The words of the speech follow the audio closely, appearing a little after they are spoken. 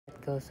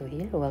Goso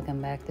here. Welcome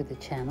back to the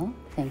channel.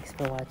 Thanks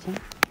for watching.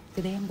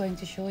 Today I'm going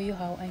to show you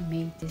how I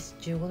made this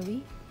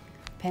jewelry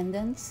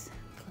pendants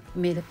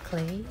made of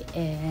clay,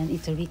 and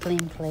it's a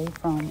reclaimed clay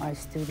from our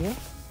studio,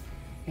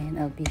 and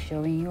I'll be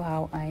showing you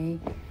how I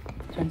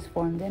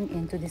transform them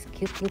into these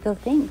cute little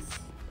things.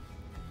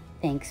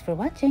 Thanks for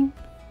watching.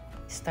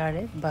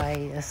 Started by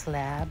a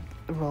slab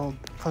rolled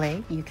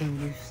clay. You can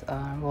use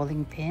a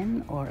rolling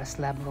pin or a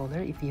slab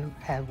roller if you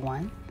have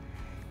one.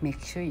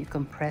 Make sure you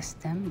compress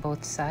them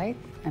both sides.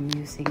 I'm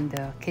using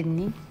the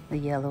kidney, the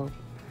yellow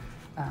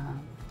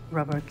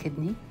rubber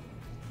kidney,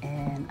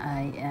 and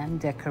I am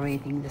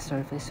decorating the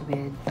surface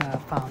with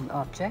found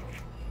object.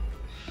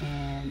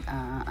 And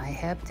I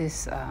have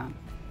this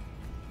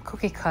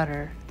cookie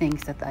cutter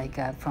things that I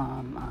got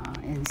from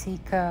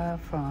NCCA,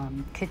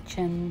 from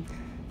kitchen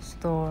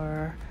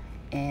store,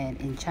 and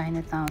in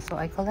Chinatown. So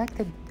I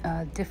collected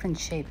different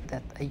shape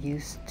that I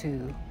used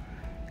to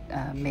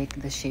make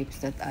the shapes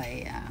that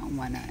I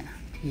want to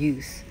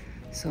use.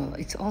 So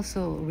it's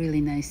also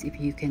really nice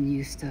if you can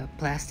use the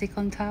plastic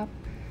on top.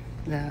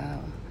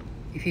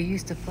 If you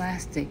use the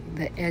plastic,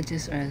 the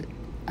edges are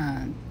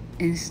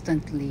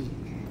instantly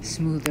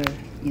smoother.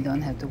 You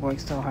don't have to work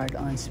so hard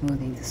on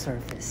smoothing the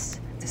surface,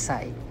 the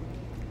side.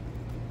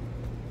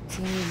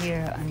 See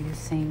here, I'm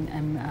using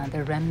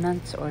the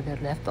remnants or the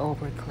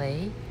leftover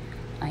clay.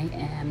 I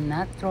am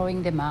not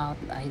throwing them out.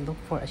 I look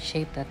for a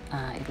shape that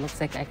it looks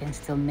like I can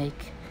still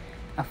make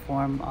a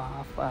form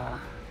of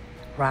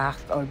rock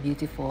or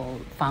beautiful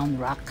found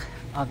rock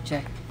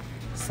object.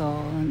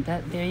 So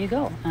there you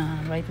go.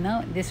 Right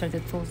now, these are the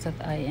tools that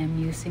I am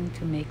using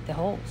to make the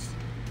holes.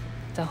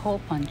 The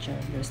hole puncher.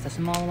 There's the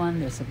small one,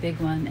 there's a big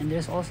one, and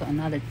there's also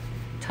another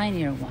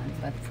tinier one.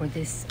 But for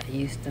this, I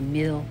use the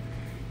middle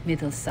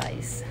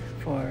size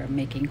for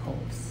making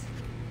holes.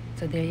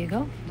 So there you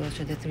go. Those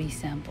are the 3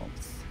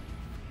 samples.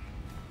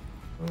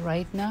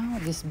 Right now,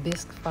 this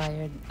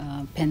bisque-fired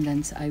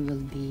pendants, I will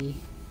be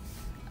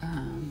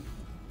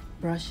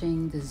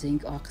brushing the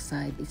zinc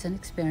oxide. It's an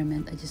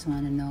experiment. I just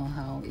want to know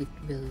how it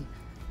will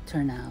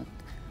turn out.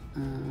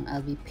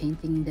 I'll be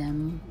painting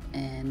them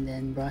and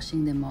then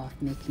brushing them off,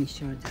 making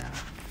sure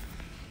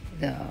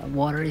the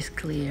water is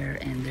clear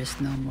and there's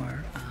no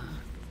more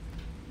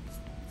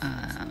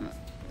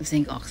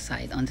zinc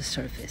oxide on the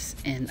surface.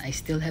 And I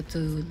still have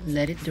to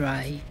let it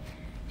dry,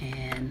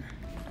 and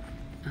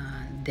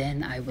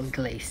then I will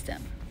glaze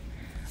them.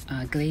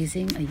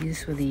 Glazing, I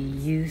usually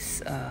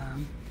use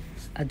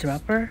a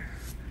dropper.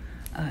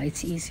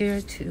 It's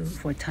easier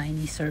for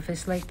tiny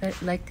surface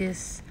like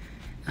this.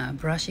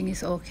 Brushing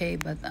is okay,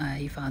 but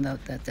I found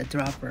out that the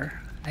dropper,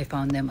 I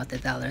found them at the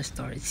dollar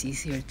store. It's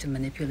easier to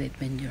manipulate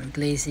when you're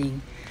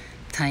glazing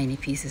tiny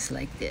pieces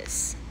like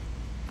this.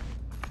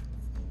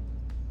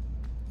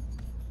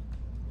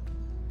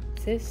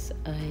 This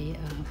I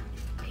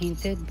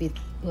painted with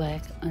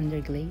black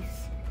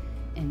underglaze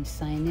and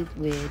signed it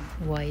with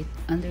white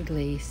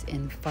underglaze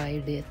and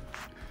fired it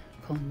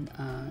on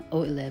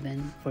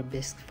 011 for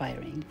bisque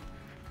firing.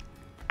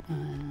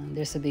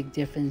 There's a big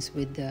difference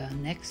with the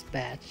next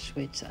batch,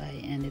 which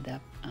I ended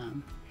up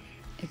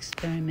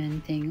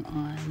experimenting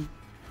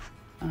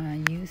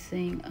on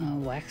using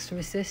wax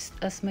resist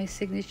as my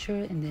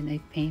signature, and then I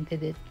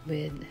painted it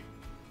with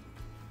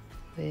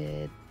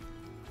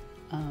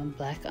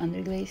black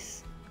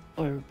underglaze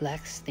or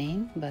black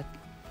stain, but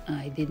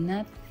I did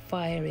not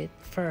fire it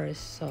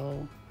first,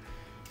 so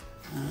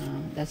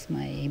that's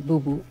my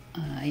boo-boo.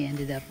 I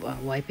ended up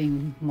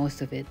wiping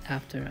most of it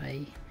after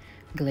I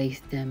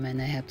glazed them,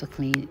 and I have to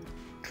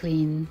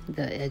clean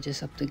the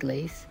edges of the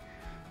glaze,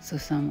 so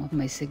some of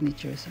my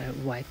signatures are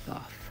wiped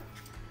off,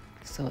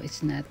 so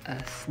it's not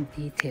as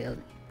detailed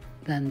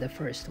than the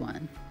first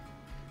one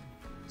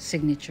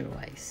signature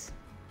wise.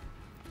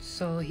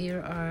 So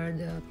here are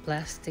the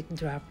plastic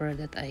dropper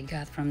that I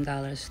got from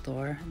dollar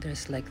store.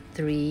 There's like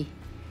 3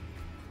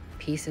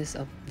 pieces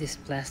of this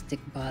plastic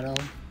bottle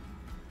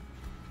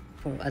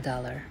for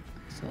 $1.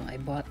 So I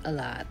bought a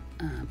lot.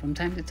 From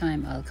time to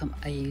time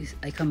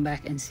I come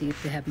back and see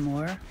if they have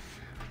more,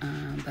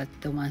 but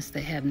the ones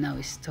they have now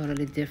is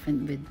totally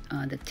different with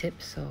the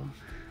tip, so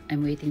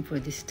I'm waiting for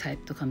this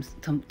type to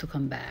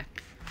come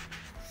back.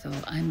 So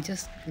I'm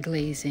just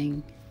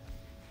glazing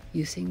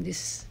using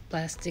this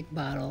plastic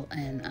bottle,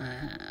 and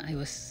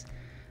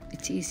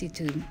it's easy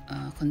to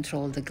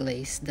control the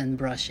glaze than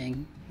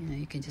brushing.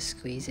 You can just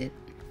squeeze it.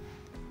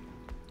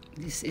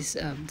 This is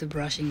the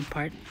brushing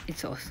part.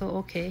 It's also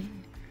okay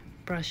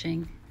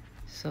brushing,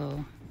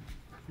 so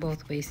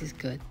both ways is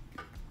good.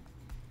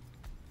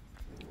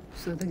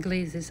 So the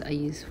glazes I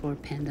use for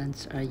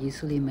pendants are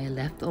usually my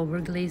leftover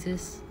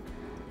glazes,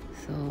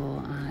 so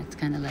it's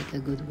kind of like a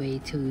good way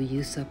to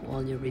use up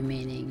all your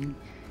remaining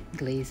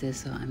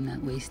glazes, so I'm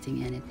not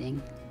wasting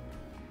anything.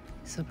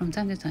 So from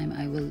time to time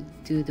I will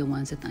do the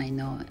ones that I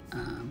know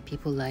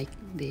people like.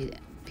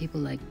 People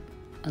like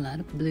a lot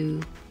of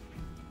blue,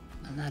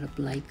 a lot of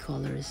light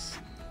colors,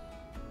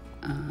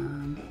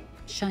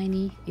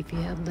 shiny. If you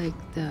have like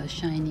the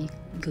shiny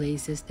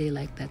glazes, they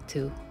like that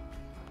too.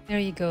 There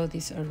you go.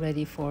 These are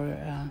ready for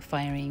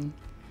firing.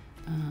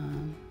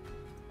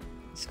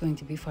 It's going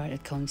to be fired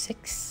at cone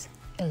 6,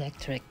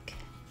 electric.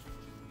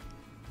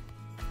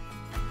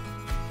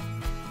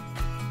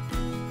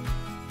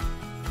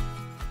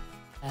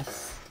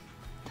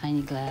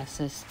 Tiny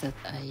glasses that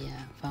I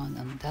found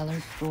on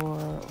dollar store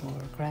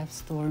or craft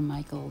store,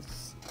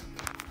 Michael's,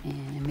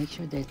 and I make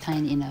sure they're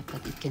tiny enough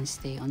that it can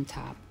stay on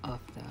top of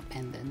the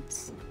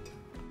pendants.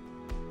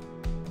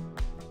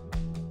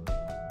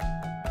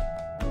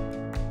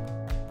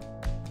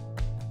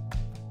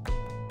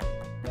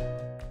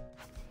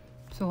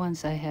 So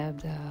once I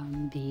have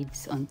the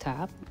beads on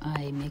top,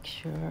 I make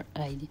sure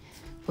I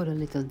put a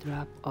little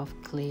drop of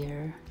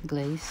clear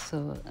glaze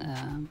so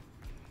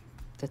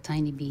the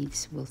tiny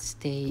beads will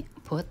stay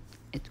put.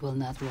 It will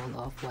not roll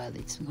off while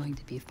it's going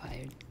to be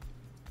fired.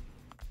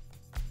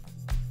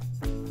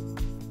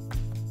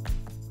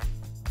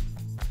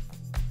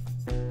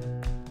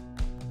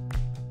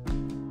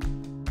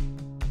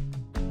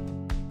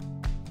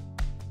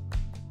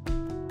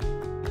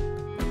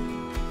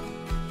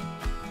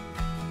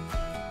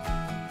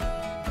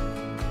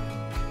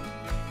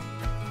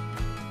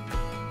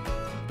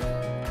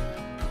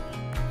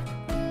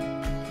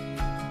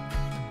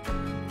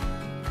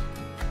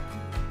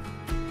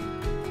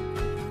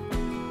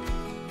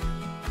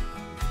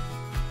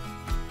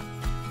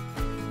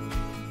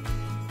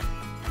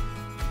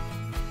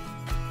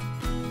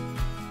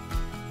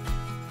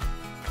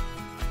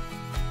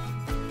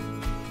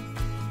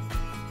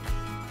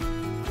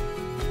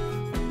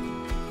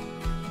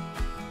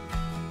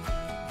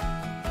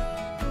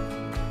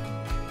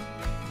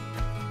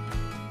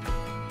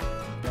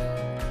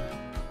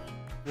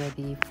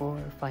 Ready for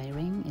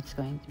firing. It's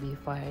going to be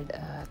fired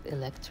at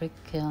electric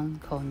kiln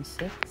cone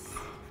 6,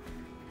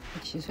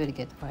 which usually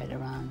get fired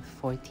around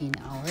 14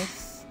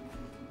 hours.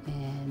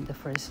 And the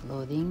first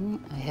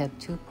loading, I have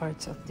two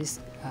parts of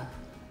this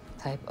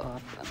type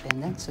of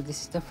pendant. So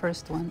this is the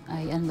first one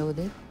I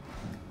unloaded.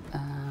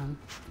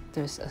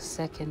 There's a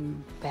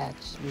second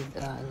batch with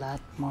a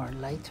lot more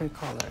lighter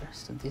color.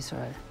 So these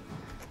are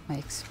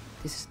this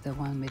is the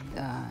one with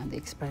the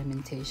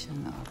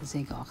experimentation of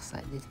zinc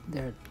oxide.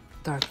 They're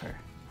darker.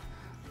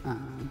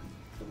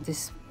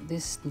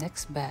 This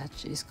next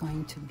batch is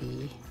going to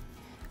be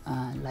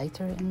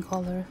lighter in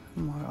color,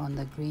 more on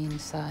the green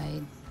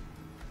side,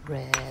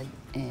 red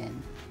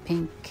and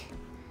pink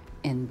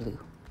and blue.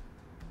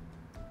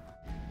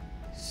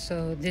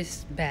 So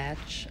this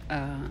batch,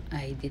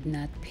 I did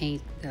not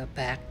paint the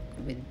back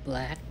with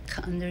black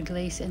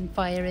underglaze and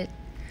fire it.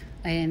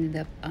 I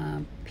ended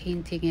up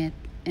painting it,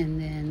 and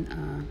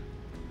then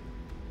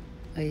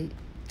I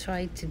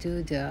tried to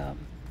do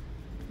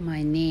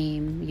my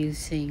name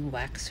using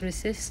wax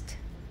resist,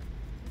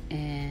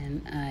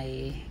 and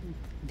I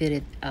did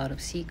it out of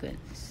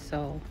sequence.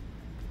 So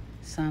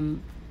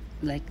some,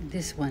 like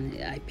this one,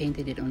 I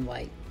painted it on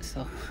white,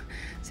 so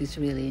it's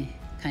really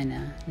kind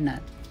of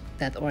not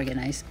that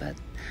organized, but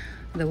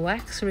the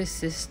wax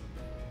resist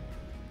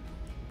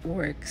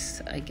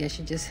works. I guess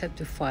you just have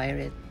to fire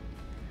it.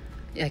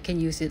 I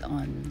can use it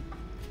on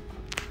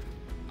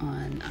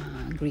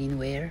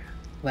greenware,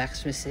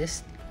 wax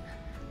resist.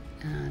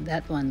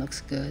 That one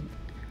looks good,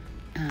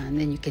 and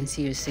then you can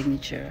see your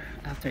signature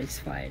after it's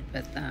fired.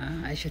 But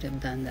I should have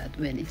done that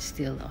when it's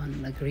still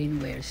on the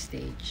greenware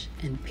stage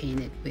and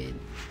paint it with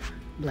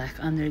black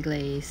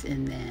underglaze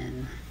and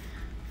then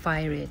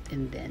fire it,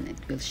 and then it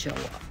will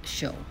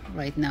show.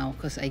 Right now,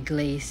 because I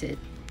glaze it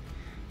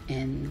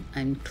and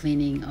I'm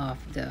cleaning off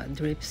the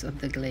drips of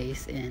the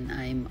glaze, and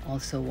I'm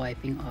also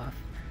wiping off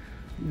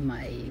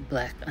my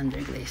black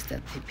underglaze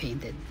that I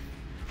painted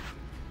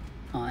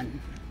on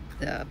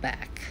the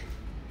back.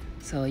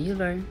 So you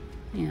learn,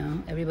 you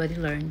know, everybody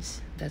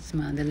learns. That's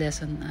the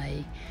lesson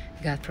I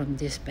got from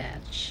this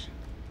batch.